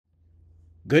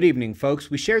Good evening, folks.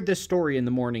 We shared this story in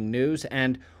the morning news,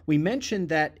 and we mentioned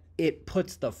that it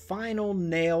puts the final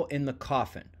nail in the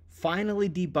coffin, finally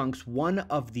debunks one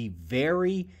of the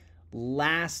very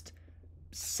last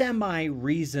semi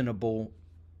reasonable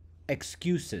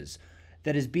excuses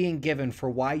that is being given for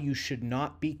why you should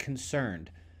not be concerned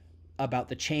about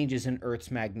the changes in Earth's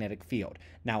magnetic field.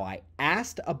 Now, I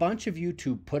asked a bunch of you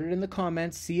to put it in the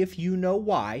comments, see if you know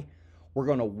why. We're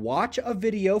going to watch a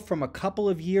video from a couple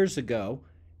of years ago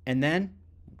and then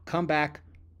come back,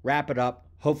 wrap it up.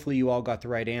 Hopefully you all got the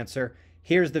right answer.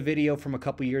 Here's the video from a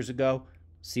couple years ago.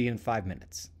 See you in 5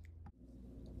 minutes.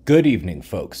 Good evening,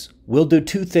 folks. We'll do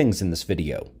two things in this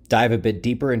video. Dive a bit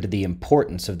deeper into the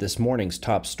importance of this morning's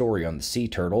top story on the sea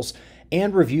turtles,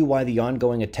 and review why the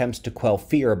ongoing attempts to quell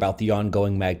fear about the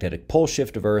ongoing magnetic pole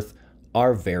shift of Earth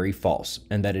are very false,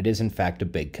 and that it is in fact a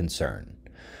big concern.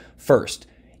 First,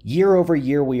 year over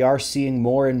year, we are seeing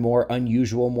more and more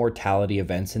unusual mortality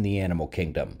events in the animal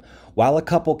kingdom. While a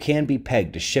couple can be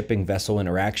pegged to shipping vessel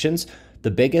interactions,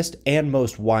 the biggest and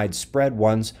most widespread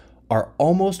ones are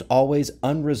almost always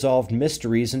unresolved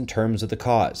mysteries in terms of the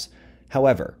cause.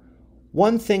 However,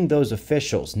 one thing those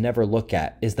officials never look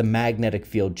at is the magnetic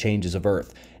field changes of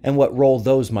Earth and what role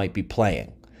those might be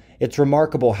playing. It's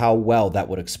remarkable how well that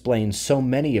would explain so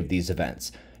many of these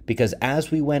events, because as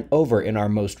we went over in our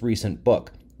most recent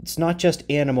book, it's not just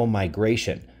animal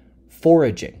migration,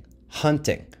 foraging,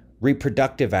 hunting,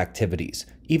 reproductive activities,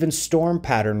 even storm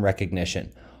pattern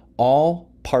recognition,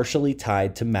 all partially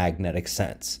tied to magnetic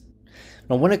sense.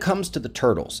 Now, when it comes to the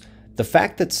turtles, the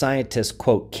fact that scientists,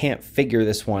 quote, can't figure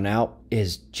this one out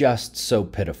is just so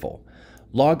pitiful.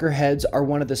 Loggerheads are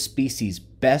one of the species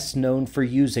best known for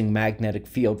using magnetic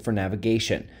field for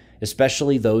navigation,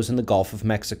 especially those in the Gulf of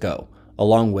Mexico,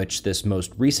 along which this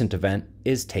most recent event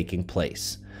is taking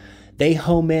place. They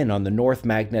home in on the North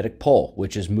Magnetic Pole,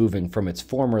 which is moving from its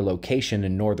former location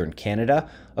in northern Canada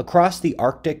across the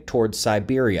Arctic towards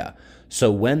Siberia.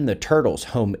 So when the turtles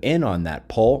home in on that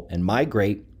pole and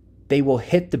migrate, they will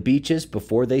hit the beaches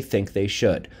before they think they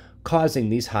should, causing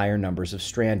these higher numbers of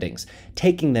strandings,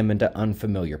 taking them into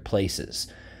unfamiliar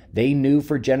places. They knew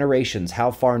for generations how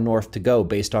far north to go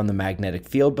based on the magnetic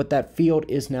field, but that field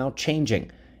is now changing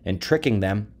and tricking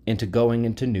them into going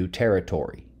into new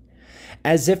territory.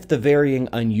 As if the varying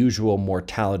unusual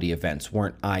mortality events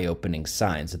weren't eye-opening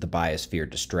signs of the biosphere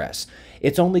distress,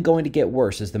 it's only going to get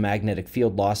worse as the magnetic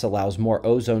field loss allows more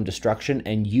ozone destruction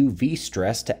and UV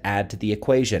stress to add to the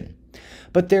equation.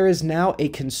 But there is now a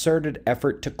concerted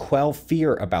effort to quell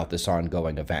fear about this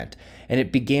ongoing event, and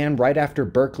it began right after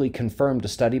Berkeley confirmed a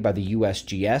study by the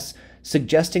USGS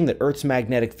suggesting that Earth's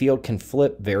magnetic field can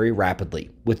flip very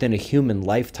rapidly, within a human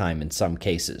lifetime in some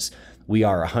cases. We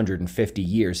are 150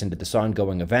 years into this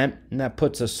ongoing event, and that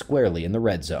puts us squarely in the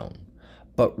red zone.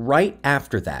 But right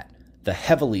after that, the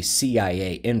heavily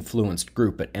CIA-influenced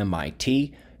group at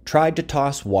MIT tried to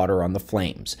toss water on the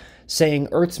flames, saying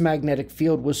Earth's magnetic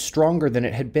field was stronger than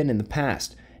it had been in the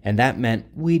past, and that meant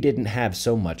we didn't have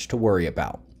so much to worry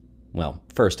about. Well,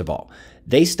 first of all,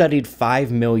 they studied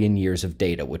 5 million years of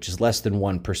data, which is less than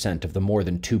 1% of the more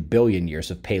than 2 billion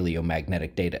years of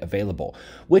paleomagnetic data available,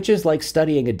 which is like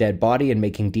studying a dead body and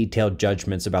making detailed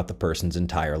judgments about the person's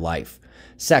entire life.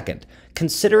 Second,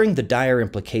 considering the dire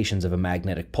implications of a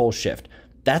magnetic pole shift,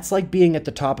 that's like being at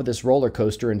the top of this roller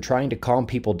coaster and trying to calm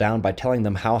people down by telling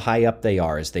them how high up they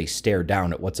are as they stare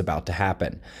down at what's about to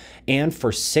happen. And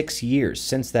for 6 years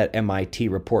since that MIT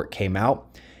report came out,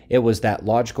 it was that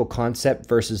logical concept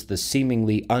versus the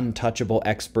seemingly untouchable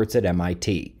experts at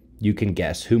MIT. You can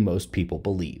guess who most people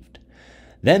believed.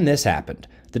 Then this happened,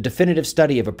 the definitive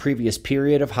study of a previous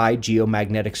period of high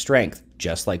geomagnetic strength,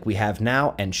 just like we have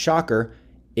now, and shocker,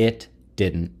 it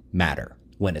didn't matter.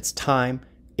 When it's time,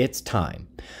 it's time.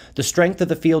 The strength of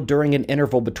the field during an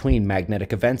interval between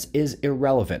magnetic events is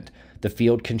irrelevant. The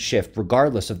field can shift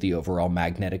regardless of the overall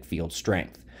magnetic field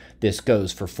strength. This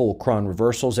goes for full Cron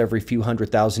reversals every few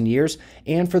 100,000 years,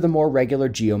 and for the more regular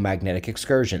geomagnetic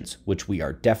excursions, which we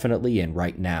are definitely in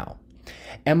right now.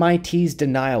 MIT's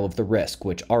denial of the risk,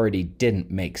 which already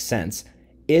didn't make sense,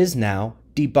 is now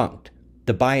debunked.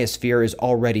 The biosphere is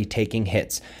already taking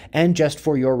hits, and just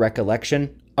for your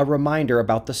recollection, a reminder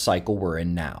about the cycle we're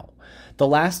in now. The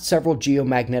last several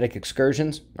geomagnetic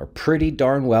excursions are pretty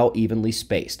darn well evenly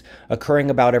spaced,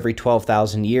 occurring about every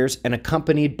 12,000 years and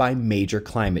accompanied by major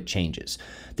climate changes.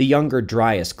 The younger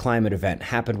Dryas climate event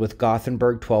happened with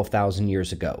Gothenburg 12,000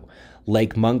 years ago.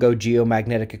 Lake Mungo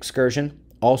geomagnetic excursion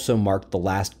also marked the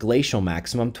last glacial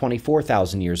maximum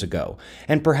 24,000 years ago,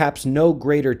 and perhaps no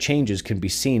greater changes can be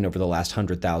seen over the last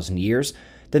 100,000 years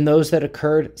than those that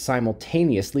occurred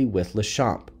simultaneously with Le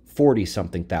Champ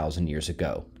 40-something thousand years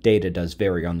ago. Data does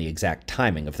vary on the exact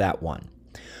timing of that one.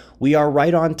 We are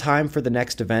right on time for the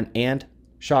next event, and,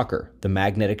 shocker, the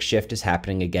magnetic shift is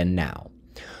happening again now.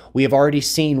 We have already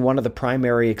seen one of the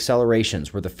primary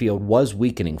accelerations where the field was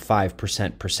weakening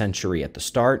 5% per century at the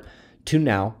start to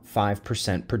now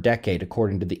 5% per decade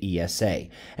according to the ESA,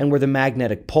 and where the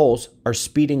magnetic poles are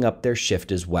speeding up their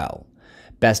shift as well.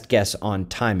 Best guess on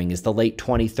timing is the late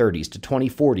 2030s to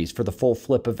 2040s for the full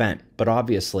flip event, but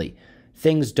obviously,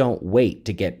 things don't wait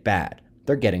to get bad.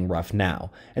 They're getting rough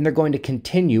now, and they're going to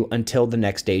continue until the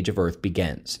next age of Earth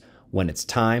begins. When it's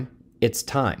time,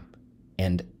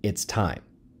 and it's time.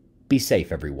 Be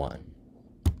safe, everyone.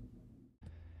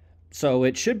 So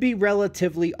it should be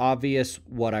relatively obvious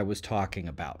what I was talking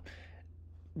about.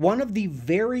 One of the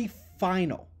very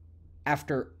final,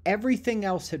 after everything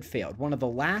else had failed, one of the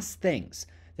last things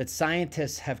that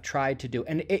scientists have tried to do,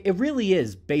 and it really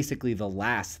is basically the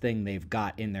last thing they've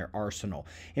got in their arsenal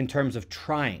in terms of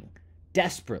trying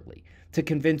desperately to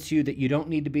convince you that you don't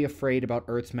need to be afraid about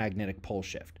Earth's magnetic pole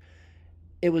shift.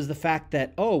 It was the fact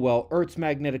that, oh, well, Earth's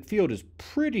magnetic field is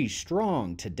pretty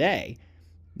strong today,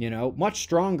 much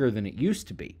stronger than it used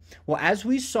to be. Well, as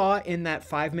we saw in that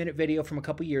 5-minute video from a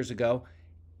couple years ago,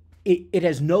 it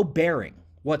has no bearing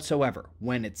whatsoever.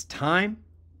 When it's time,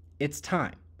 it's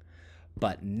time.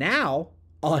 But now,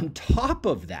 on top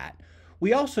of that,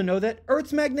 we also know that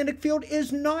Earth's magnetic field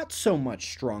is not so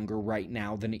much stronger right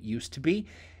now than it used to be.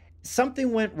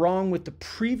 Something went wrong with the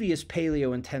previous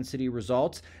paleo intensity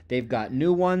results. They've got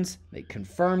new ones. They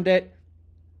confirmed it.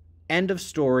 End of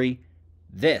story.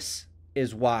 This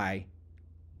is why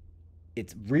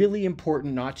it's really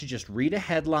important not to just read a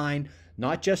headline,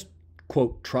 not just,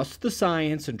 quote, trust the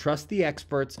science and trust the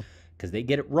experts, because they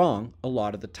get it wrong a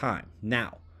lot of the time.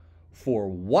 Now, for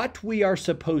what we are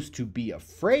supposed to be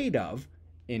afraid of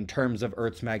in terms of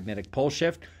Earth's magnetic pole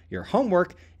shift, your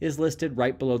homework is listed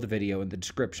right below the video in the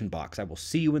description box. I will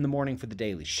see you in the morning for the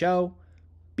daily show.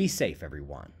 Be safe,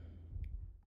 everyone.